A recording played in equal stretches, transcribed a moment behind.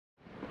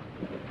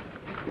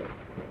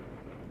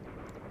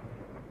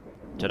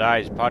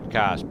Today's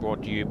podcast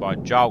brought to you by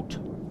Jolt.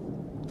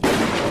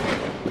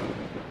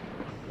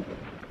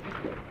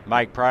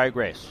 Make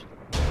progress,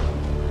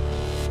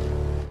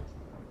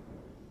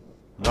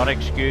 not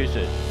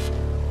excuses.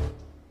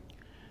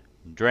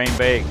 Dream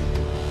big.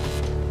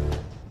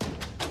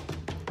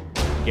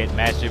 Get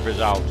massive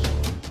results.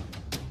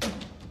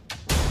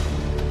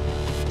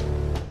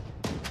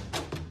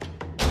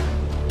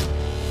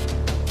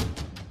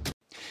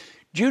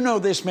 Do you know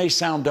this may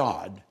sound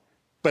odd,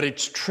 but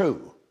it's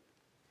true.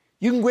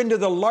 You can go into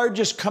the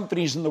largest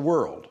companies in the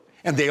world,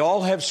 and they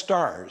all have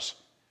stars,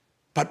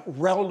 but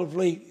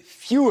relatively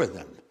few of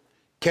them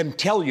can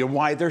tell you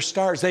why they're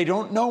stars. They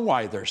don't know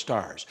why they're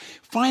stars.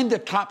 Find the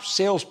top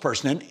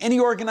salesperson in any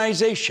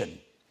organization.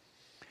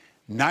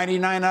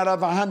 99 out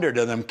of 100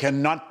 of them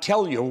cannot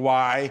tell you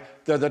why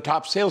they're the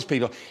top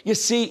salespeople. You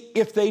see,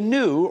 if they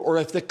knew, or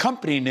if the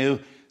company knew,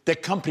 the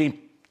company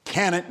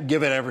cannot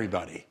give it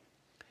everybody.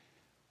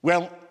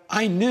 Well,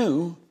 I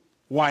knew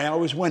why I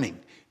was winning.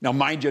 Now,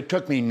 mind you, it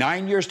took me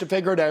 9 years to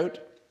figure it out.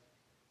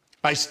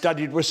 I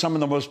studied with some of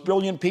the most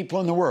brilliant people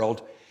in the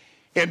world.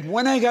 And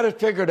when I got it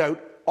figured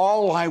out,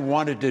 all I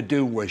wanted to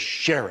do was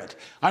share it.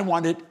 I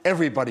wanted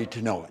everybody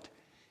to know it.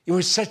 It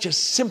was such a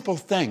simple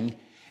thing,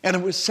 and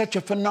it was such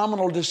a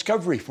phenomenal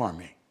discovery for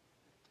me.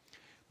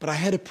 But I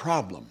had a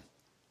problem.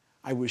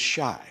 I was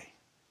shy,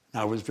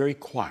 and I was very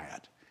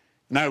quiet,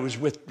 and I was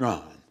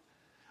withdrawn.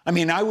 I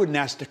mean, I wouldn't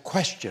ask a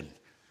question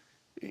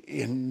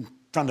in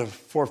front of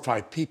 4 or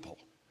 5 people.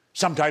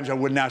 Sometimes I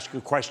wouldn't ask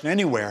a question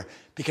anywhere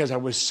because I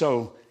was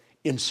so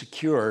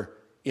insecure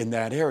in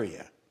that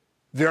area.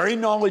 Very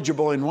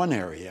knowledgeable in one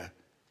area,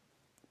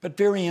 but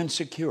very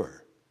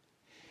insecure.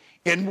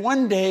 And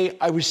one day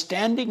I was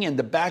standing in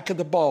the back of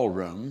the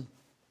ballroom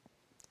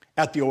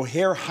at the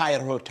O'Hare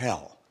Hyatt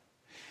Hotel,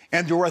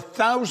 and there were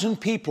 1,000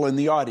 people in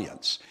the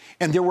audience,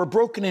 and they were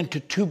broken into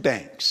 2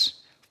 banks,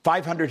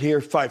 500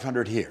 here,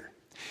 500 here,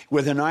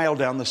 with an aisle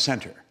down the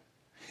center.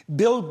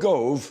 Bill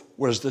Gove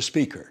was the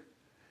speaker.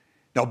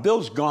 Now,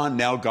 Bill's gone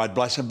now, God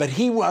bless him, but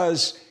he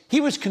was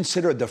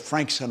considered the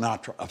Frank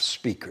Sinatra of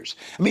speakers.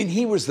 I mean,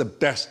 he was the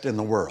best in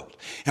the world.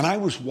 And I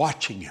was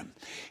watching him.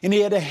 And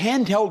he had a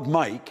handheld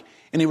mic,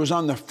 and he was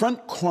on the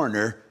front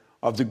corner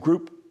of the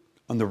group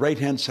on the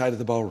right-hand side of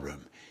the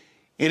ballroom.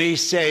 And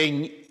he's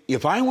saying,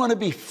 if I want to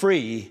be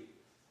free,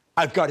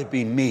 I've got to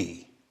be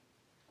me.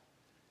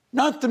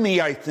 Not the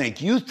me I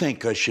think you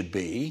think I should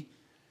be.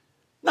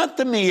 Not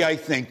the me I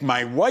think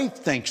my wife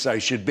thinks I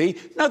should be.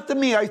 Not the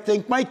me I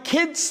think my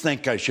kids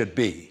think I should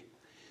be.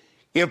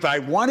 If I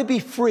want to be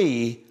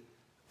free,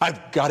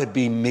 I've got to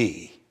be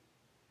me.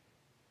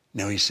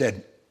 Now he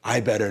said,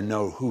 I better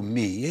know who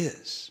me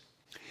is.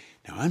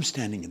 Now I'm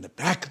standing in the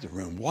back of the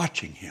room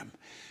watching him.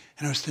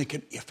 And I was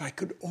thinking, if I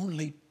could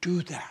only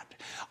do that.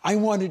 I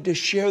wanted to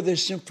share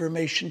this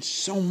information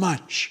so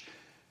much,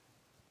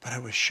 but I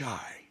was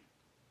shy.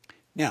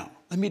 Now,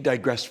 let me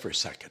digress for a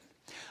second.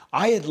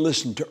 I had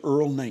listened to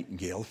Earl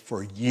Nightingale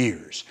for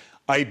years.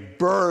 I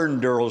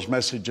burned Earl's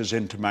messages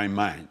into my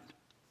mind.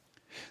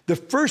 The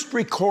first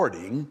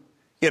recording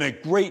in a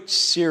great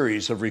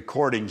series of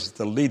recordings,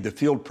 the Lead the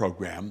Field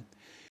program,